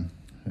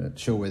not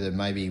sure whether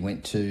maybe he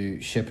went to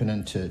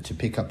Shepparton to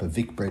pick up a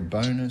Vic Bred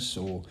bonus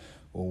or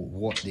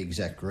what the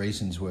exact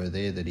reasons were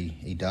there that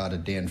he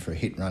darted down for a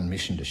hit-run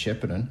mission to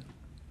Shepparton.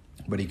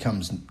 But he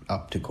comes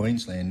up to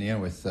Queensland now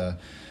with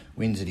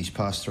wins at his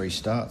past 3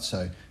 starts.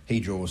 So he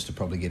draws to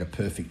probably get a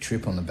perfect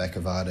trip on the back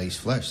of RD's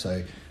Flash.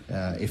 So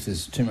if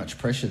there's too much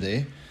pressure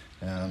there,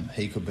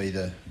 he could be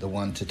the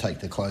one to take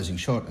the closing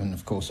shot. And,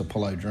 of course,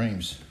 Apollo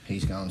Dreams,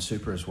 he's going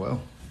super as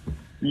well.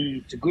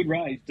 It's a good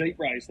race, deep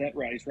race, that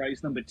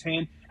race number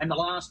 10. And the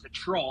last, the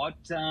Trot.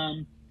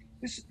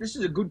 This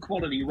is a good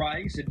quality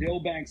race. Adele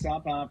backs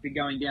up after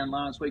going down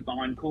last week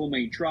behind Call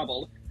Me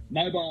Trouble.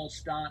 Mobile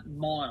Start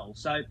Mile.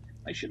 So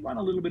they should run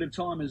a little bit of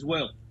time as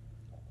well.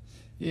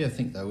 Yeah, I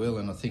think they will,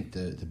 and I think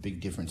the big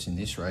difference in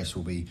this race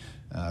will be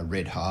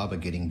Red Harbour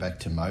getting back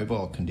to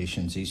mobile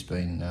conditions. He's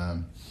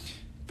been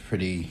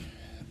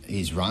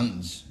his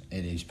runs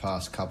in his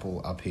past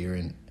couple up here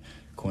in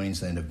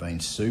Queensland have been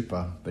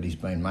super, but he's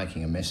been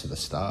making a mess of the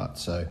start.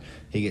 So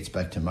he gets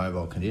back to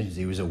mobile conditions.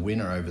 He was a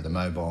winner over the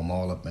Mobile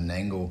Mile at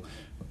Menangle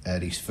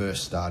at his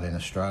first start in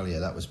Australia.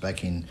 That was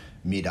back in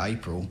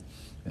mid-April.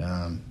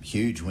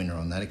 Huge winner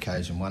on that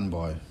occasion, won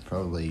by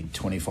probably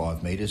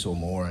 25 metres or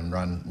more and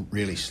run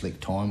really slick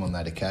time on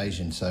that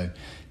occasion. So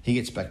he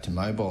gets back to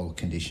mobile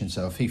conditions.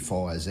 So if he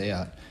fires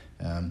out,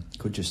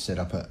 could just set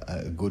up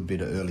a good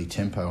bit of early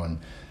tempo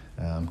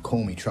and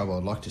call me trouble.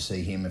 I'd like to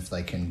see him if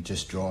they can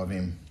just drive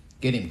him,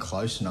 get him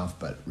close enough,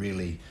 but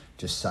really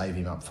just save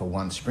him up for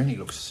one sprint. He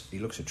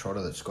looks a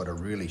trotter that's got a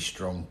really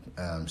strong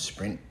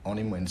sprint on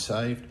him when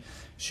saved.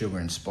 Sugar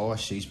and Spice,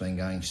 she's been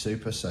going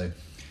super. So,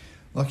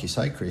 like you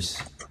say, Chris,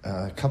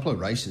 a couple of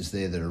races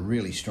there that are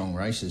really strong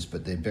races,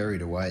 but they're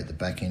buried away at the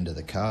back end of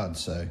the card.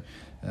 So,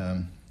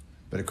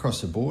 but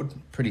across the board,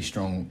 pretty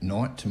strong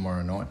night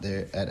tomorrow night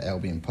there at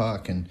Albion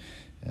Park, and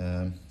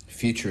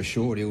Future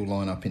Assured, he'll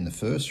line up in the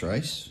first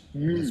race.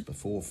 That's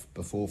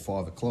before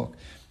 5 o'clock.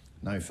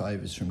 No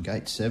favours from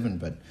gate 7,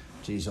 but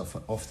geez,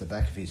 off the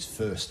back of his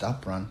first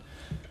up run,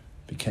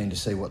 be keen to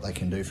see what they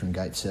can do from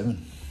gate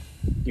 7.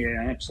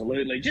 Yeah,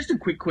 absolutely. Just a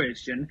quick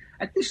question.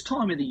 At this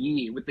time of the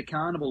year, with the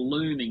carnival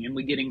looming and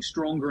we're getting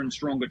stronger and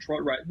stronger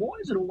trot rate, why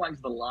is it always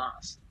the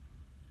last?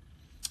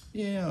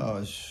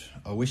 Yeah,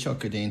 I wish I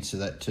could answer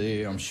that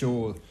too. I'm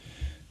sure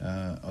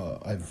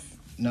I've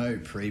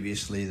known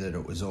previously that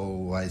it was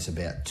always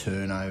about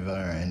turnover,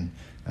 and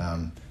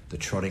the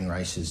trotting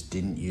races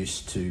didn't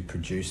used to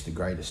produce the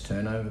greatest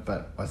turnover.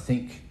 But I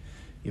think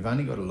you've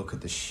only got to look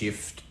at the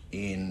shift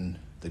in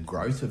the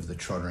growth of the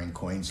trotter in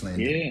Queensland.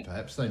 Yeah.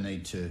 Perhaps they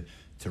need to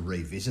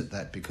revisit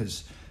that,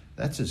 because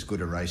that's as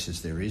good a race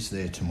as there is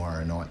there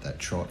tomorrow night, that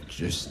trot,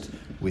 just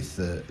with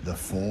the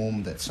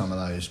form that some of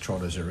those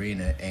trotters are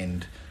in,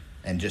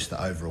 and just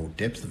the overall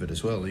depth of it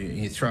as well.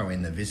 You throw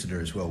in the visitor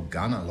as well,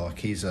 Gunner, like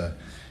he's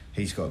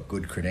got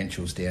good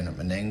credentials down at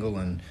Menangle,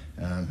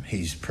 and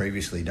he's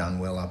previously done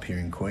well up here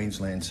in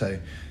Queensland. So,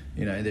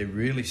 you know, they're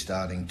really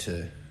starting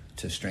to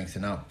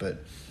strengthen up.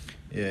 But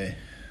yeah,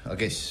 I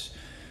guess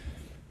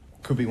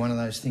could be one of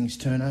those things,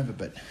 turnover.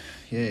 But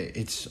yeah,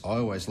 I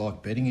always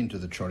like betting into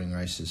the trotting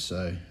races.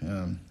 So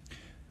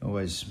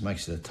always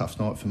makes it a tough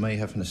night for me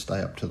having to stay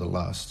up to the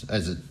last,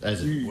 as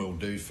it will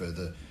do for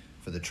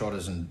the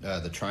trotters and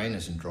the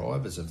trainers and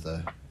drivers of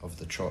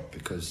the trot,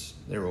 because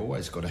they're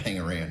always got to hang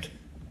around.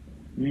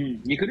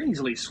 You could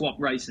easily swap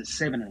races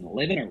 7 and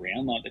 11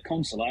 around, like the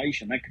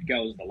Consolation. That could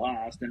go as the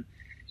last and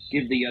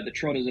give the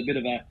trotters a bit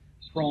of a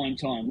prime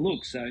time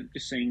look. So it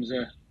just seems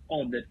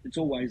odd that it's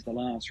always the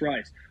last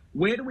race.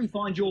 Where do we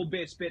find your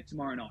best bet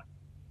tomorrow night?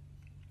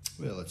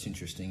 Well, it's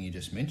interesting you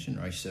just mentioned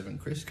race 7,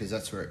 Chris, because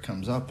that's where it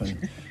comes up,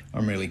 and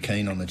I'm really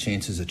keen on the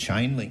chances of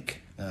Chain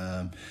Link.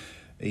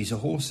 He's a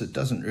horse that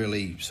doesn't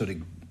really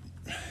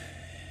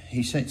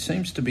he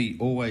seems to be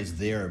always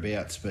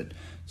thereabouts, but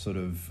sort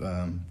of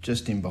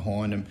just in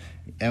behind him.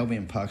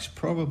 Albion Park's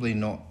probably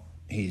not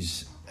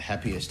his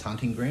happiest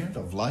hunting ground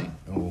of late,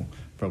 or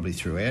probably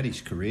throughout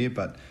his career,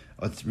 but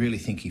I really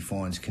think he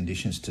finds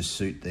conditions to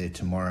suit there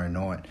tomorrow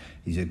night.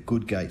 He's a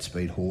good gate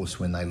speed horse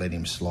when they let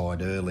him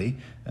slide early,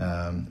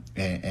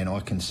 and I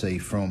can see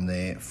from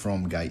there,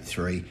 from gate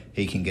 3,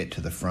 he can get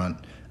to the front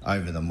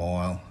over the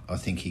mile. I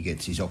think he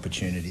gets his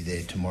opportunity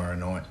there tomorrow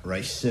night.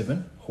 Race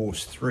 7,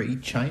 horse 3,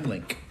 Chain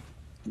Link.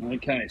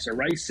 Okay, so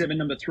race 7,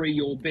 number 3,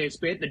 your best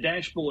bet. The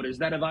dashboard, is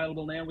that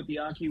available now with the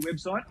RQ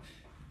website?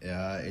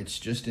 It's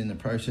just in the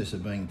process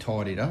of being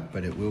tidied up,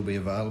 but it will be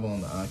available on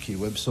the RQ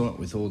website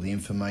with all the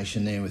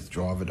information there, with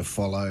driver to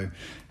follow,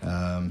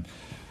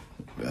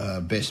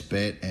 best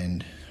bet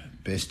and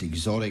best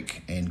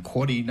exotic and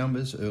quaddie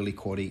numbers, early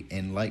quaddie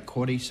and late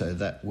quaddie, so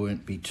that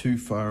won't be too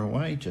far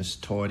away,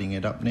 just tidying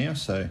it up now.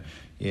 So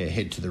yeah,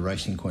 head to the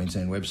Racing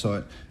Queensland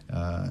website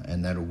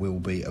and that will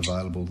be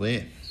available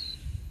there.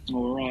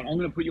 All right, I'm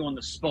going to put you on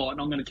the spot,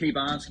 and I'm going to keep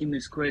asking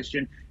this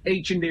question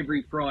each and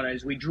every Friday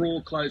as we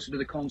draw closer to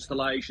the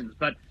Constellations.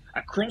 But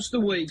across the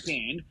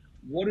weekend,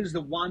 what is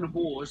the one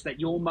horse that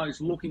you're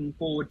most looking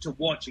forward to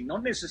watching?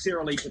 Not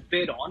necessarily to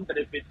bet on, but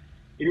if it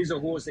is a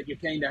horse that you're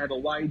keen to have a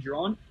wager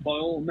on, by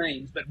all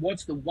means. But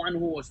what's the one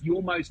horse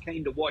you're most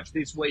keen to watch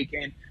this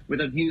weekend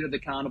with a view to the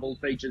carnival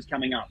features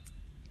coming up?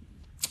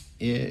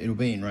 Yeah, it'll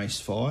be in race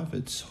 5.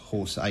 It's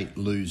horse 8,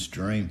 Lou's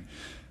Dream.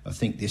 I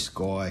think this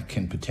guy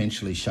can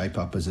potentially shape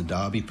up as a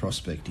Derby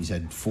prospect. He's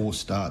had 4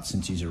 starts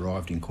since he's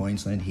arrived in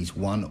Queensland. He's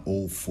won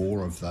all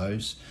 4 of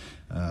those.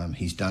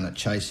 He's done it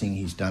chasing,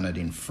 he's done it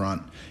in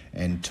front,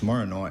 and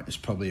tomorrow night is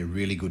probably a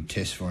really good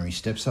test for him. He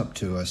steps up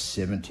to a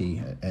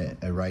 70,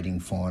 a rating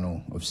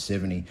final of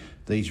 70.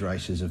 These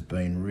races have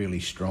been really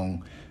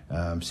strong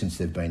since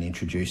they've been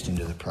introduced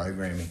into the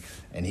programming,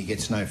 and he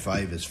gets no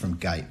favours from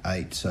gate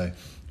 8, so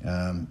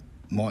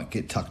might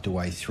get tucked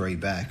away 3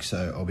 back,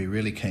 so I'll be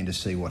really keen to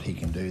see what he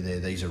can do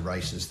there. These are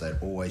races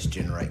that always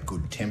generate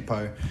good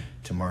tempo.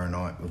 Tomorrow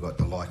night we've got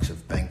the likes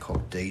of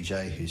Bangkok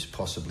DJ, who's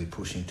possibly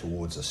pushing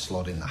towards a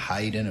slot in the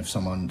Hayden if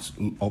someone's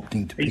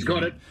opting to pick He's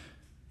got him. it.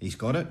 He's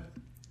got it?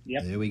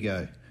 Yep. There we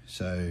go.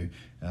 So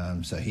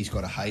he's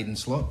got a Hayden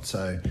slot,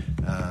 so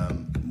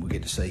we'll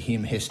get to see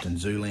him. Heston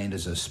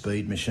Zoolander's a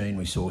speed machine.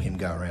 We saw him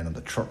go around on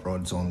the trot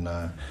rods on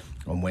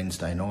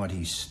Wednesday night.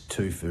 He's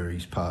 2 for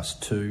his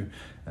past 2.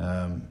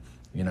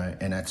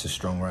 and that's a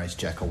strong race.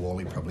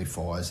 Jackawali probably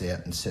fires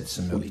out and sets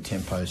some early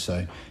tempo.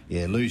 So,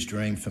 yeah, Lose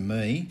Dream for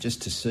me,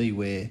 just to see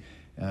where,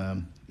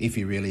 if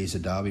he really is a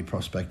Derby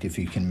prospect, if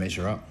he can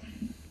measure up.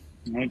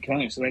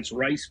 Okay, so that's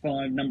race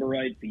 5, number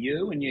 8 for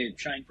you. And,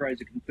 Shane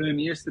Fraser confirmed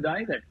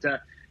yesterday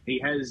that he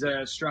has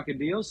struck a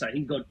deal. So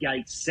he's got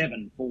gate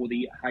 7 for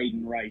the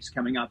Hayden race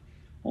coming up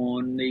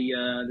on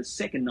the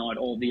second night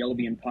of the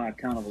Albion Park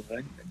Carnival.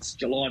 It's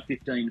July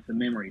 15 for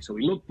memory. So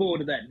we look forward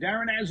to that.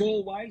 Darren, as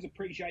always,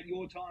 appreciate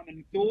your time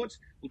and thoughts.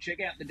 We'll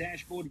check out the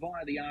dashboard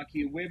via the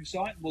RQ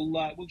website.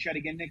 We'll chat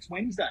again next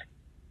Wednesday.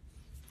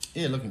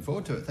 Yeah, looking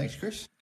forward to it. Thanks, Chris.